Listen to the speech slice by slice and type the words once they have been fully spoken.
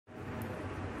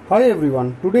Hi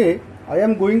everyone, today I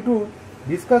am going to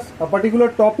discuss a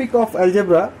particular topic of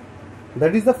algebra,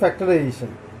 that is the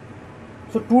factorization.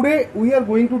 So today we are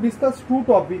going to discuss two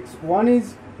topics. One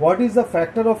is what is the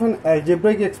factor of an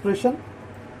algebraic expression,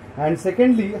 and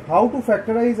secondly how to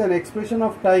factorize an expression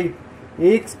of type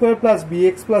ax square plus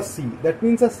bx plus c. That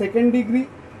means a second degree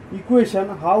equation,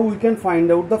 how we can find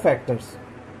out the factors.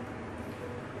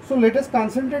 So let us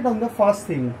concentrate on the first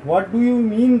thing. What do you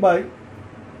mean by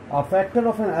a factor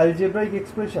of an algebraic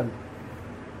expression?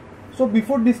 So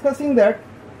before discussing that,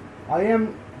 I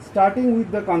am starting with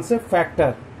the concept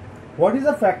factor. What is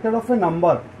a factor of a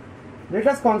number? Let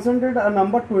us concentrate on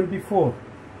number 24.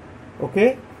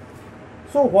 Okay.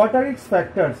 So what are its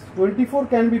factors? 24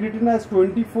 can be written as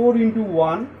 24 into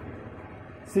 1.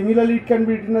 Similarly, it can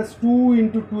be written as 2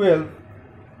 into 12.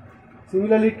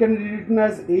 Similarly, it can be written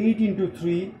as 8 into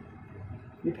 3.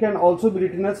 It can also be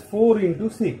written as 4 into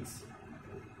 6.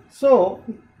 So,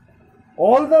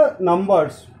 all the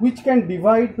numbers which can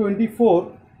divide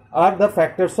 24 are the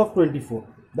factors of 24.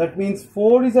 That means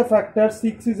 4 is a factor,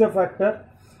 6 is a factor,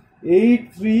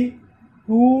 8, 3,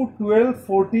 2, 12,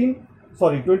 14,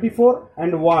 24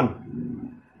 and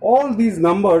 1. All these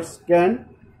numbers can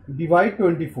divide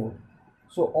 24.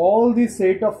 So, all these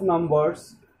set of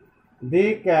numbers,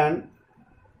 they can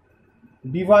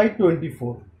divide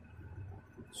 24.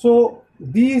 So,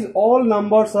 these all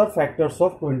numbers are factors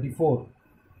of 24.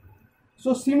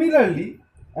 So similarly,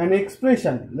 an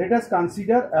expression, let us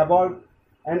consider about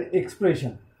an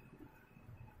expression.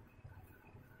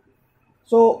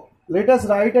 So let us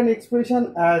write an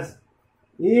expression as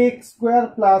ax square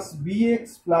plus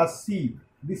bx plus c.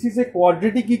 This is a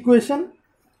quadratic equation.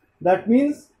 That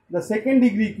means the second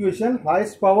degree equation,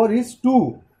 highest power is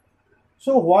 2.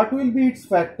 So what will be its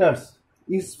factors?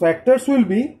 Its factors will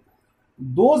be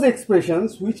those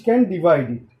expressions which can divide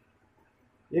it.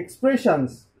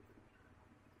 Expressions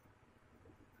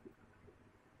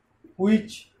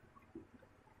which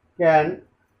can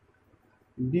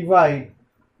divide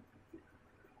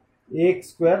ax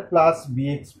square plus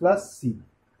bx plus c.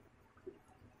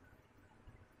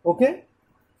 Okay.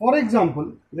 For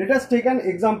example, let us take an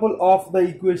example of the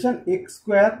equation x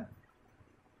square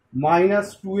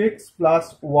minus 2x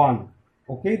plus 1.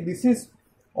 Okay. This is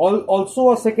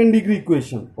also a second degree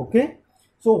equation. Okay.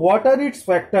 So what are its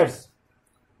factors?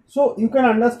 So you can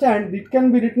understand it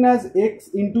can be written as x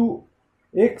into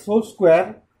x whole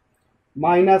square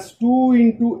minus 2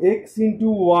 into x into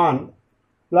 1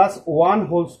 plus 1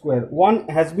 whole square. 1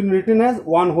 has been written as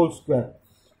 1 whole square.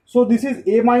 So this is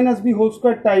a minus b whole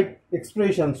square type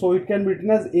expression. So it can be written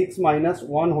as x minus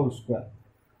 1 whole square.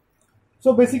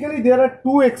 So basically there are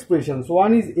two expressions.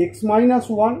 One is x minus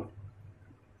 1.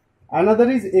 Another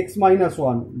is x minus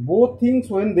 1. Both things,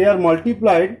 when they are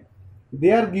multiplied,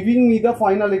 they are giving me the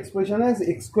final expression as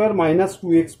x square minus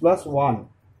 2x plus 1.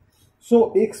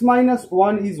 So x minus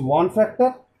 1 is one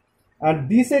factor and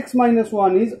this x minus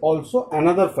 1 is also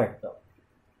another factor.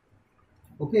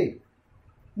 Okay.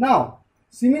 Now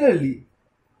similarly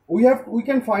we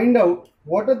can find out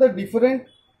what are the different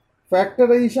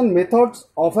factorization methods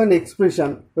of an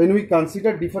expression when we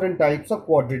consider different types of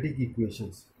quadratic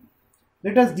equations.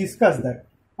 Let us discuss that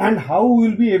and how we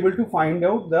will be able to find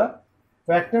out the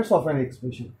factors of an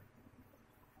expression.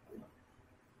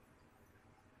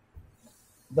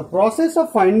 The process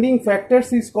of finding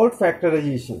factors is called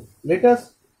factorization. Let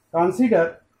us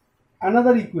consider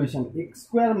another equation, x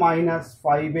square minus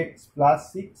 5x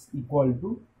plus 6 equal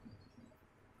to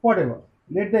whatever.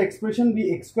 Let the expression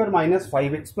be x square minus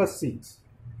 5x plus 6.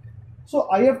 So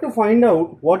I have to find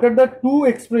out what are the two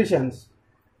expressions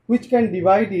which can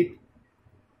divide it,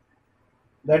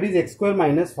 that is x square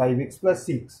minus 5x plus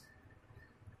 6.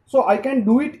 So I can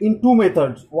do it in two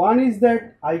methods. One is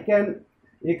that I can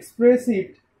express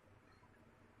it,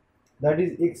 that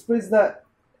is express the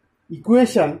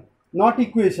equation, not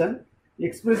equation,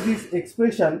 express this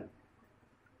expression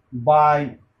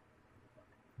by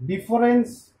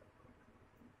difference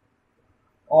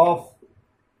of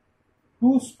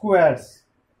two squares,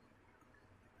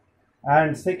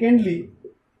 and secondly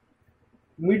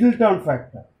middle term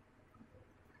factor.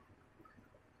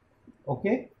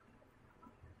 Okay.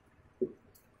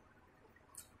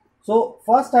 So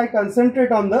first I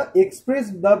concentrate on the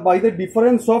express by the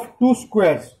difference of two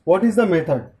squares. What is the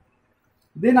method?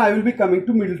 Then I will be coming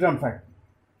to middle term factor.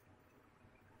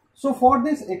 So for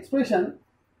this expression,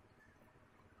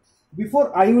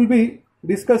 before I will be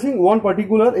discussing one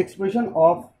particular expression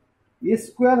of a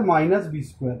square minus b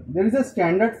square. There is a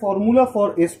standard formula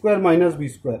for a square minus b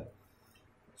square.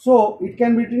 So it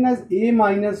can be written as a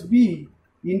minus b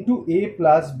into a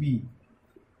plus b.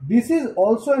 This is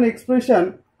also an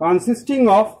expression consisting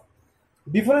of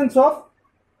difference of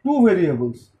two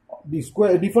variables, the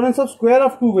square difference of square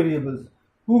of two variables.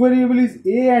 Two variable is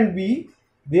a and b,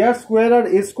 their square are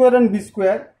a square and b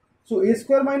square. So a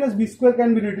square minus b square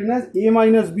can be written as a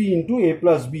minus b into a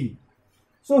plus b.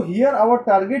 So here our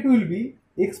target will be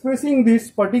expressing this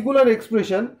particular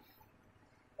expression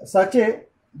such a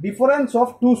difference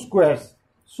of two squares.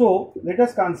 So let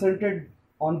us concentrate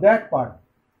on that part.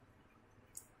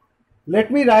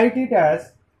 Let me write it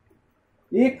as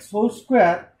x whole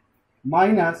square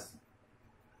minus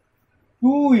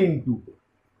 2 into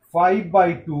 5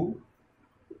 by 2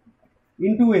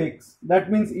 into x,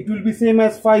 that means it will be same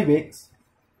as 5x,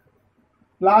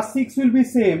 plus 6 will be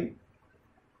same.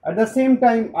 At the same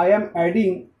time I am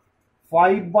adding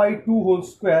 5 by 2 whole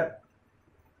square,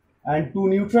 and to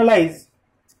neutralize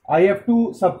I have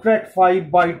to subtract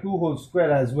 5 by 2 whole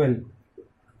square as well.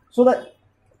 So the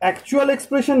actual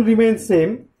expression remains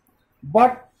same,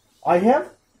 but I have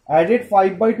added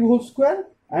 5 by 2 whole square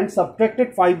and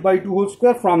subtracted 5 by 2 whole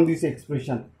square from this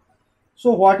expression.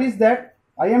 So what is that?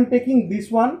 I am taking this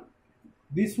one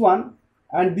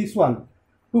and this one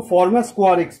to form a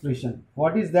square expression.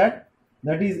 What is that?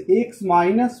 That is x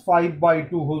minus 5 by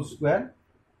 2 whole square,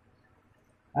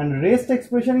 and rest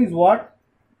expression is what?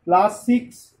 Plus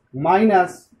 6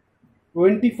 minus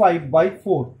 25 by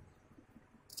 4,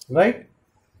 right?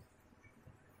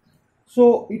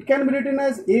 So it can be written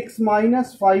as x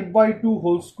minus 5 by 2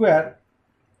 whole square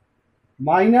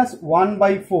minus 1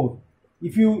 by 4.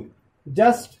 If you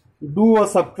just do a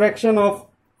subtraction of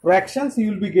fractions,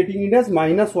 you will be getting it as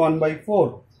minus 1 by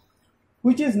 4,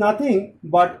 which is nothing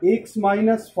but x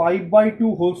minus 5 by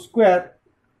 2 whole square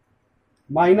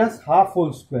minus half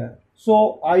whole square.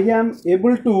 So I am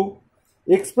able to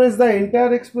express the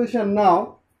entire expression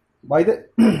now by the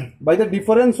by the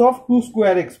difference of two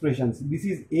square expressions. This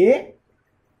is a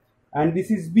and this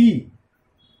is b.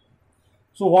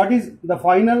 So what is the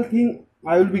final thing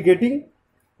I will be getting?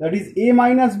 That is a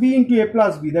minus b into a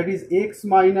plus b, that is x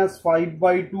minus 5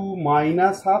 by 2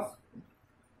 minus half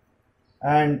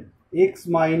and x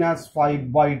minus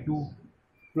 5 by 2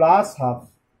 plus half,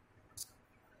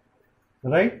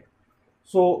 right?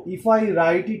 So if I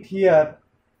write it here,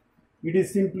 it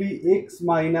is simply x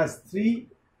minus 3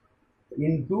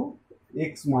 into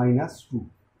x minus 2.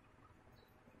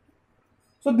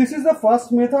 So this is the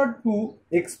first method to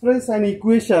express an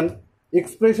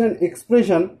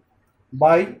expression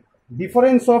by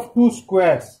difference of two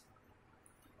squares.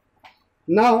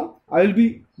 Now I will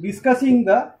be discussing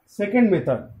the second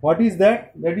method. What is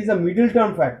that? That is a middle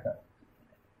term factor.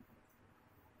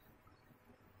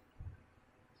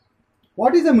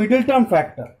 What is a middle term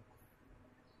factor?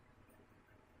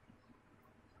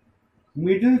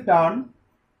 Middle term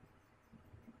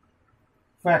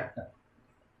factor.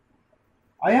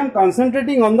 I am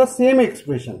concentrating on the same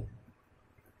expression,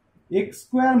 x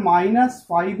square minus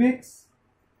 5x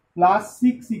plus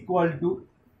 6 equal to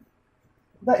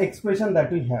the expression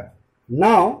that we have.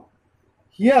 Now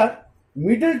here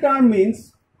middle term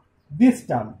means this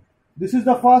term. This is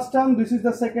the first term, this is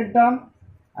the second term,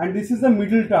 and this is the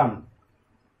middle term.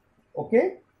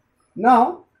 Okay.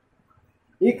 Now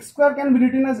x square can be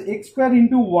written as x square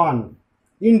into 1.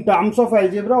 In terms of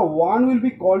algebra, 1 will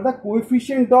be called the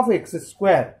coefficient of x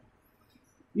square.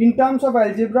 In terms of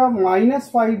algebra, minus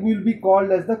 5 will be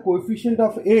called as the coefficient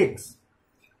of x,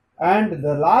 and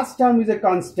the last term is a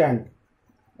constant.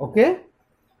 Okay.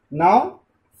 Now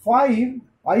 5,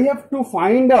 I have to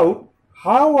find out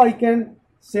how I can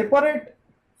separate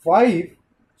 5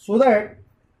 so that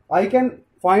I can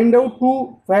find out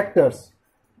two factors.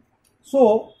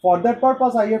 So for that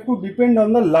purpose I have to depend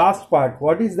on the last part.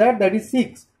 What is that? That is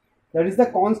 6. That is the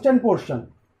constant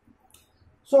portion.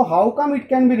 So how come it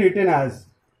can be written as?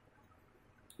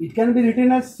 It can be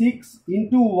written as 6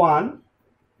 into 1.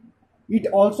 It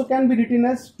also can be written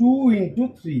as 2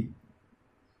 into 3.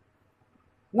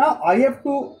 Now I have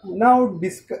to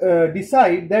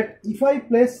decide that if I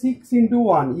place 6 into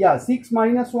 1, 6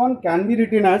 minus 1 can be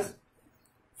written as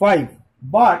 5.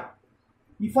 But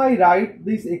if I write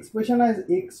this expression as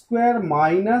x square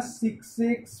minus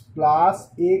 6x plus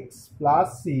x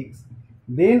plus 6,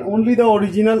 then only the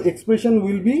original expression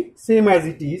will be same as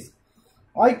it is.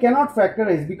 I cannot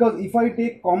factorize, because if I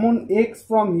take common x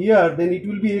from here, then it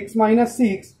will be x minus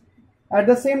 6. At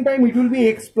the same time it will be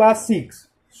x plus 6.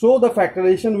 So the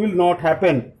factorization will not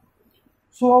happen.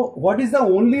 So what is the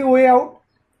only way out?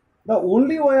 The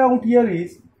only way out here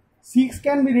is 6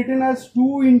 can be written as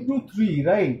 2 into 3,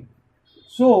 right?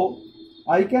 So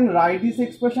I can write this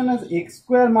expression as x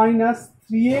square minus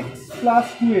 3x plus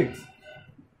 2x.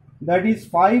 That is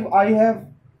 5. I have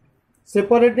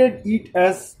separated it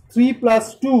as 3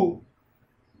 plus 2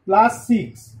 plus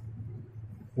 6.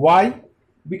 Why?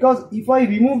 Because if I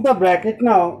remove the bracket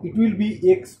now, it will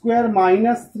be x square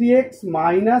minus 3x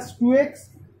minus 2x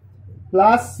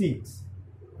plus 6.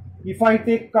 If I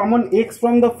take common x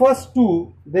from the first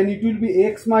two, then it will be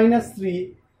x minus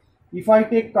 3. If I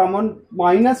take common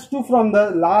minus 2 from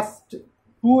the last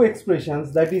two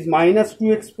expressions, that is minus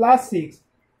 2x plus 6,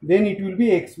 then it will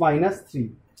be x minus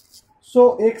 3.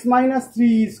 So x minus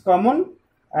 3 is common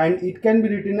and it can be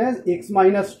written as x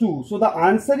minus 2. So the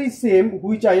answer is same,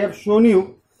 which I have shown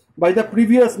you by the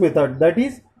previous method. That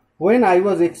is, when I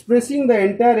was expressing the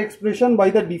entire expression by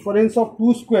the difference of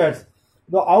two squares,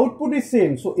 the output is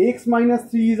same. So x minus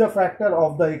 3 is a factor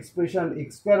of the expression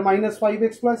x square minus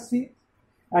 5x plus c.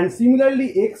 And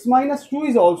similarly, x minus 2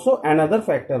 is also another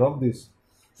factor of this.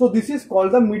 So this is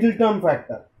called the middle term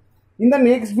factor. In the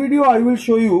next video, I will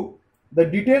show you the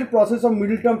detailed process of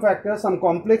middle term factors, some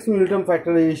complex middle term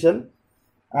factorization,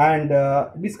 and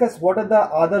discuss what are the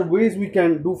other ways we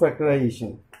can do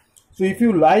factorization. So if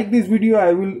you like this video,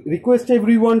 I will request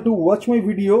everyone to watch my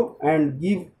video and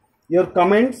give your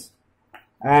comments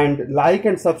and like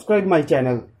and subscribe my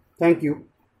channel. Thank you.